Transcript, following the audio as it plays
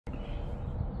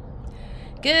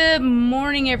Good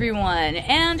morning, everyone,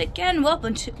 and again,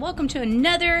 welcome to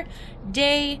another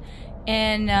day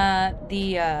in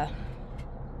the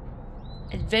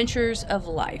adventures of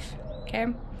life. Okay,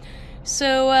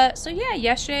 so yeah,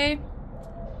 yesterday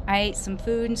I ate some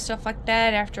food and stuff like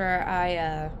that after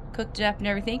I cooked it up and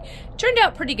everything. Turned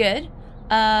out pretty good.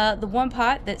 The one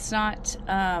pot that's not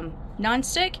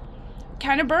non-stick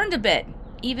kind of burned a bit,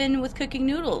 even with cooking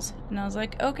noodles, and I was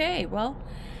like, okay, well,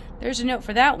 there's a note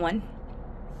for that one.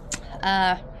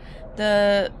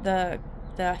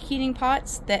 The heating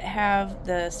pots that have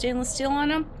the stainless steel on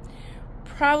them,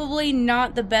 probably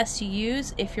not the best to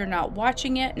use if you're not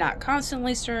watching it, not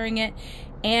constantly stirring it,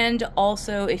 and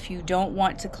also if you don't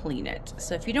want to clean it.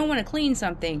 So if you don't want to clean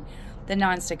something, the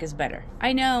non-stick is better.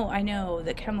 I know,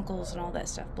 the chemicals and all that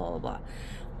stuff, blah, blah,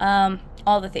 blah.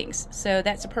 All the things. So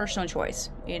that's a personal choice.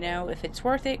 You know, if it's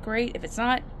worth it, great. If it's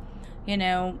not, you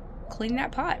know, clean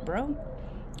that pot, bro.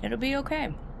 It'll be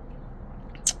okay.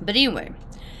 But anyway,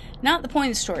 not the point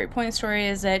of the story. Point of the story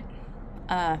is that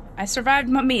I survived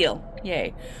my meal.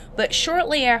 Yay. But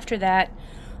shortly after that,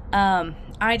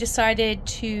 I decided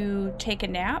to take a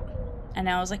nap. And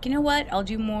I was like, you know what? I'll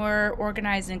do more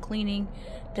organizing and cleaning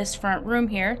this front room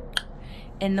here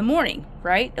in the morning,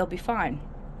 right? It'll be fine.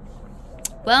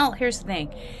 Well, here's the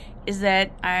thing, is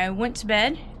that I went to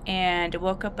bed and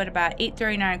woke up at about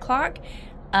 8:30, 9 o'clock,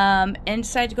 and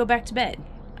decided to go back to bed.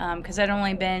 Because I'd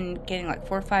only been getting like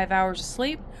 4 or 5 hours of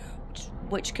sleep,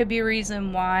 which could be a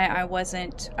reason why I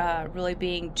wasn't really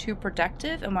being too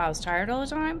productive and why I was tired all the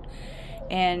time,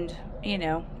 and you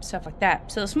know, stuff like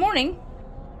that. So this morning,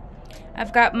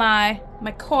 I've got my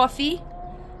coffee.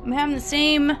 I'm having the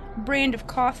same brand of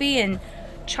coffee and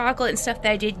chocolate and stuff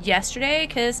that I did yesterday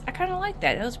because I kind of like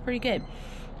that. It was pretty good.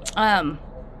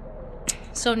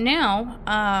 So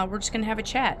now we're just gonna have a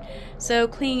chat. So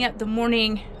cleaning up the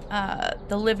morning.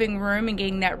 The living room and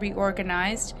getting that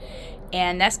reorganized,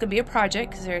 and that's gonna be a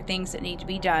project because there are things that need to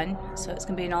be done, so it's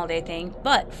gonna be an all-day thing.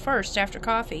 But first, after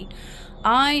coffee,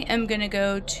 I am gonna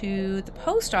go to the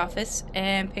post office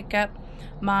and pick up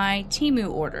my Temu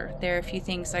order. There are a few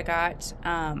things I got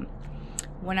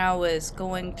when I was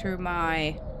going through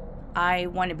my I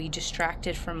want to be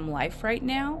distracted from life right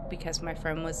now, because my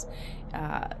friend was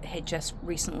had just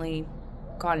recently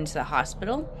gone into the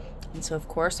hospital, and so of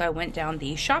course I went down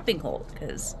the shopping hole,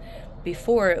 because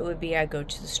before it would be I'd go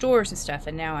to the stores and stuff,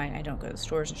 and now I don't go to the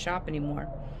stores and shop anymore.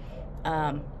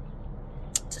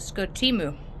 Just go to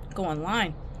Temu, go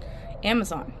online,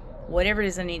 Amazon, whatever it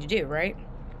is I need to do, right?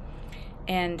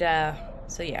 And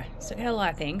so yeah, so I got a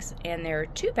lot of things, and there are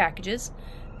 2 packages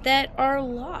that are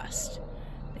lost.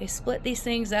 They split these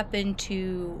things up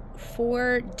into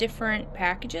 4 different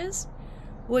packages,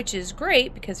 which is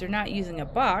great because they're not using a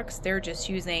box. They're just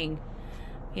using,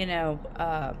 you know,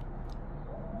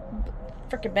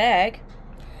 frickin' bag.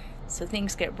 So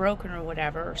things get broken or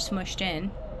whatever, or smushed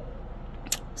in.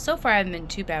 So far I haven't been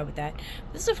too bad with that.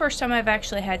 This is the first time I've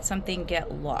actually had something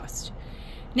get lost.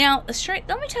 Now, let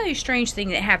me tell you a strange thing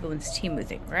that happened with this Temu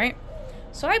thing, right?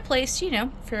 So I placed, you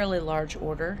know, fairly large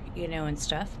order, you know, and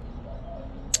stuff.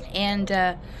 And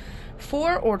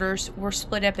 4 orders were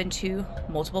split up into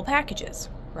multiple packages,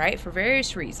 right, for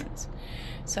various reasons.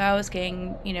 So I was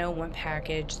getting, you know, 1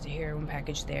 package here, 1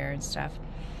 package there and stuff.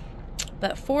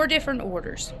 But 4 different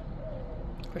orders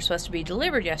were supposed to be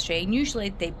delivered yesterday, and usually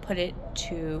they put it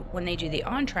to, when they do the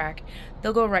on-track,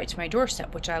 they'll go right to my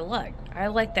doorstep, which I like. I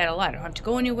like that a lot. I don't have to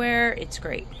go anywhere. It's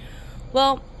great.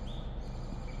 Well,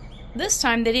 this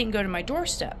time they didn't go to my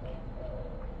doorstep.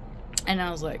 And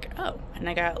I was like, oh, and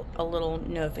I got a little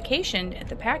notification at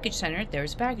the package center,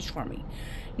 there's a package for me.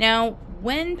 Now,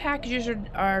 when packages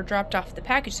are dropped off at the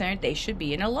package center, they should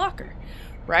be in a locker,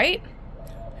 right?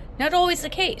 Not always the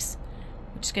case,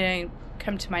 which is going to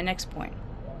come to my next point.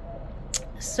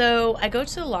 So I go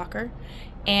to the locker,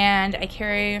 and I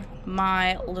carry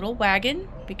my little wagon,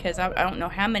 because I don't know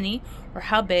how many, or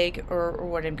how big, or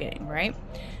what I'm getting, right?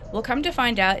 Well, come to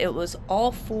find out, it was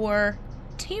all 4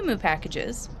 Temu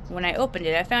packages. When I opened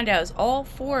it, I found out it was all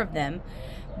 4 of them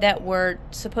that were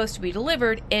supposed to be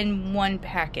delivered in 1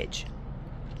 package.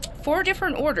 4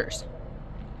 different orders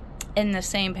in the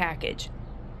same package,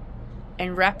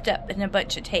 and wrapped up in a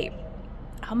bunch of tape.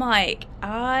 I'm like,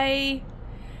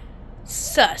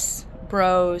 sus,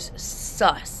 bros,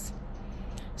 sus.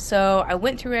 So I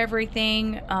went through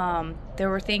everything. There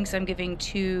were things I'm giving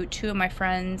to 2 of my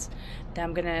friends that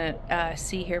I'm gonna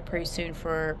see here pretty soon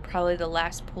for probably the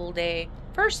last pool day,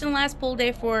 first and last pool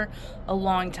day for a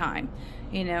long time,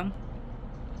 you know,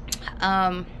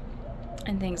 and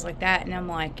things like that. And I'm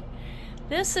like,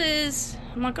 this is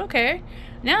I'm like, okay.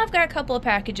 Now I've got a couple of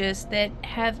packages that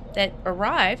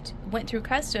arrived, went through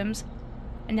customs,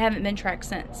 and haven't been tracked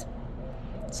since.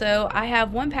 So I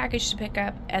have one package to pick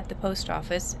up at the post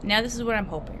office. Now this is what I'm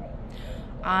hoping.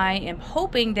 I am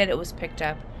hoping that it was picked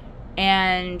up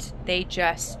and they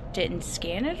just didn't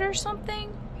scan it or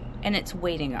something, and it's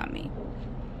waiting on me.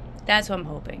 That's what I'm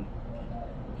hoping.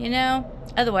 You know,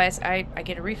 otherwise I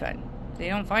get a refund. If they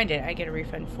don't find it, I get a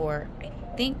refund for, I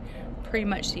think, pretty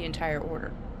much the entire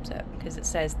order. So, because it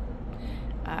says,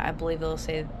 I believe they'll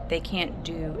say they can't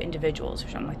do individuals or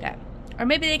something like that. Or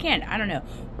maybe they can. I don't know.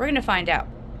 We're going to find out.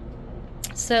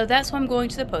 So that's why I'm going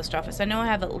to the post office. I know I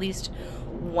have at least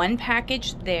one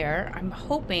package there. I'm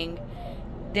hoping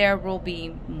there will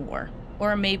be more.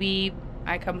 Or maybe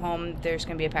I come home, there's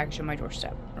going to be a package on my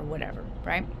doorstep or whatever,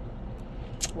 right?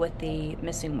 With the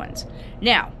missing ones.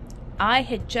 Now, I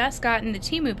had just gotten the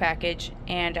Temu package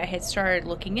and I had started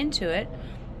looking into it.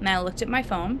 And I looked at my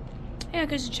phone,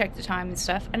 because to check the time and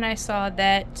stuff, and I saw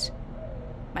that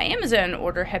my Amazon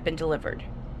order had been delivered.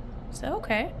 So,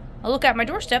 okay. I look at my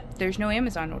doorstep, there's no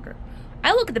Amazon order.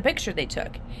 I look at the picture they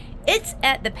took. It's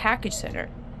at the package center.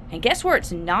 And guess where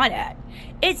it's not at?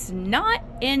 It's not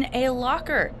in a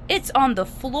locker. It's on the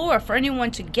floor for anyone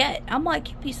to get. I'm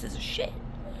like, you pieces of shit.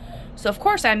 So, of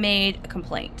course, I made a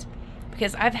complaint.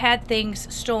 Because I've had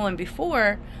things stolen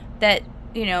before that,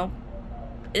 you know,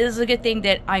 it is a good thing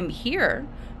that I'm here.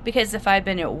 Because if I've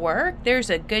been at work, there's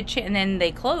a good chance, and then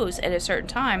they close at a certain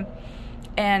time.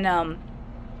 And,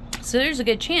 so there's a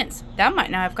good chance that I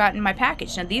might not have gotten my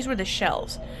package. Now, these were the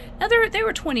shelves. Now, they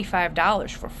were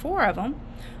 $25 for 4 of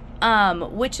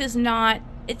them, which is not,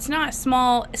 it's not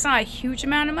small, it's not a huge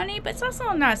amount of money, but it's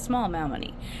also not a small amount of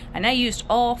money. And I used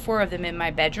all 4 of them in my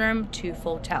bedroom to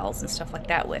fold towels and stuff like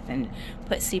that with, and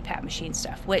put CPAP machine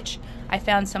stuff, which I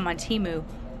found some on Temu,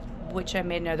 which I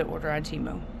made another order on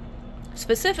Temu,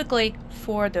 specifically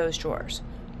for those drawers.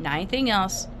 Not anything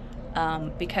else.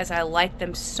 Because I like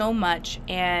them so much,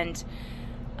 and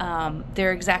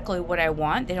they're exactly what I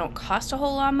want. They don't cost a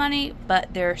whole lot of money,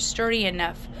 but they're sturdy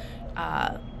enough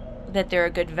that they're a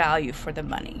good value for the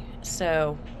money.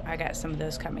 So I got some of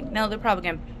those coming. Now they're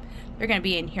gonna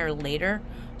be in here later.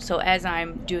 So as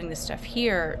I'm doing the stuff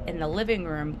here in the living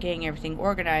room, getting everything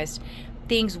organized,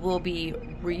 things will be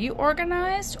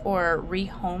reorganized or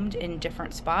rehomed in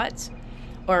different spots,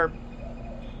 or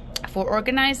for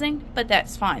organizing, but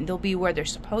that's fine. They'll be where they're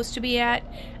supposed to be at,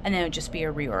 and then it'll just be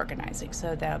a reorganizing,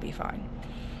 so that'll be fine.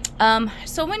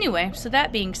 So anyway, so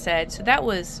that being said, so that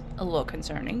was a little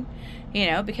concerning, you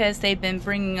know, because they've been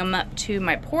bringing them up to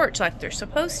my porch like they're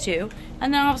supposed to,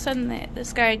 and then all of a sudden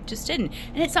this guy just didn't.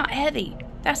 And it's not heavy.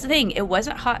 That's the thing. It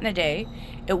wasn't hot in the day.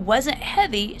 It wasn't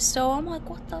heavy, so I'm like,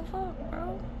 what the fuck,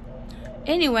 bro?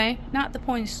 Anyway, not the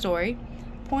point of the story.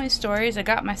 The point of the story is I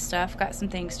got my stuff, got some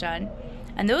things done.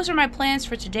 And those are my plans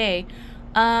for today.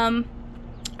 I'm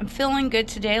feeling good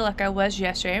today like I was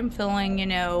yesterday. I'm feeling, you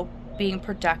know, being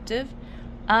productive.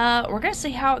 We're going to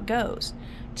see how it goes.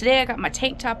 Today I got my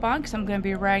tank top on because I'm going to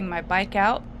be riding my bike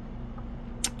out.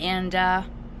 And,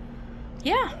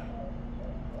 yeah.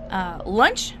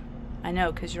 Lunch? I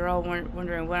know, because you're all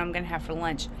wondering what I'm going to have for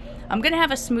lunch. I'm going to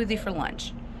have a smoothie for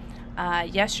lunch.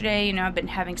 Yesterday, you know, I've been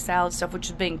having salad stuff, which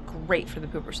has been great for the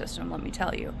pooper system, let me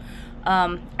tell you.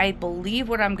 I believe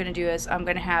what I'm going to do is I'm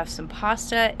going to have some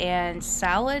pasta and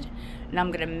salad, and I'm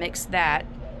going to mix that.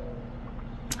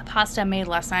 Pasta I made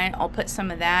last night, I'll put some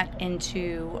of that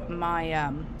into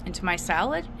my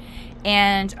salad,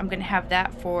 and I'm going to have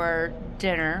that for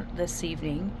dinner this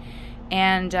evening.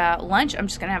 And lunch, I'm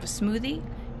just going to have a smoothie,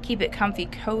 keep it comfy,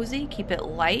 cozy, keep it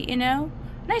light, you know.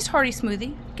 Nice hearty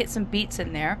smoothie, get some beets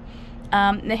in there.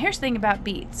 Now here's the thing about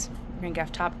beets. We're going to get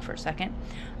off topic for a second.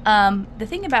 The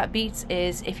thing about beets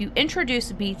is if you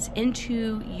introduce beets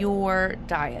into your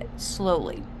diet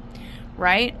slowly,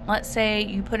 right? Let's say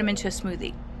you put them into a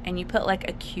smoothie and you put like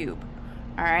a cube,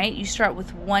 all right? You start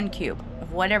with 1 cube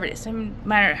of whatever it is, no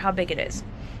matter how big it is.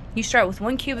 You start with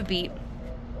 1 cube of beet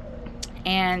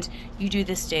and you do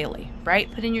this daily,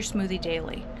 right? Put in your smoothie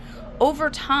daily.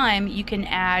 Over time, you can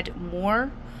add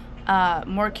more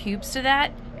cubes to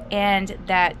that, and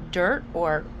that dirt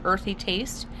or earthy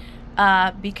taste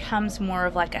becomes more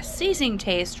of like a seasoning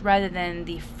taste rather than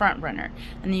the front runner.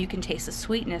 And then you can taste the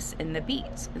sweetness in the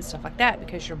beets and stuff like that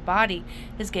because your body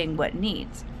is getting what it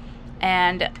needs.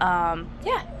 And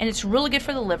yeah, and it's really good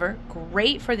for the liver,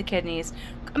 great for the kidneys.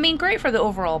 I mean, great for the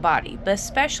overall body, but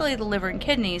especially the liver and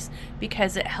kidneys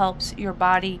because it helps your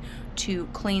body to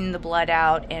clean the blood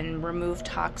out and remove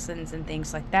toxins and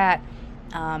things like that,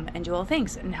 and do all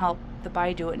things and help the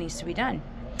body do what needs to be done.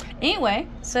 Anyway,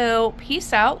 so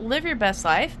peace out, live your best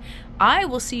life. I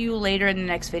will see you later in the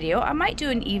next video. I might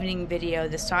do an evening video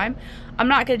this time. I'm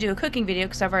not going to do a cooking video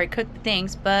because I've already cooked the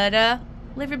things, but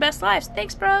live your best lives.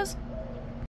 Thanks, bros.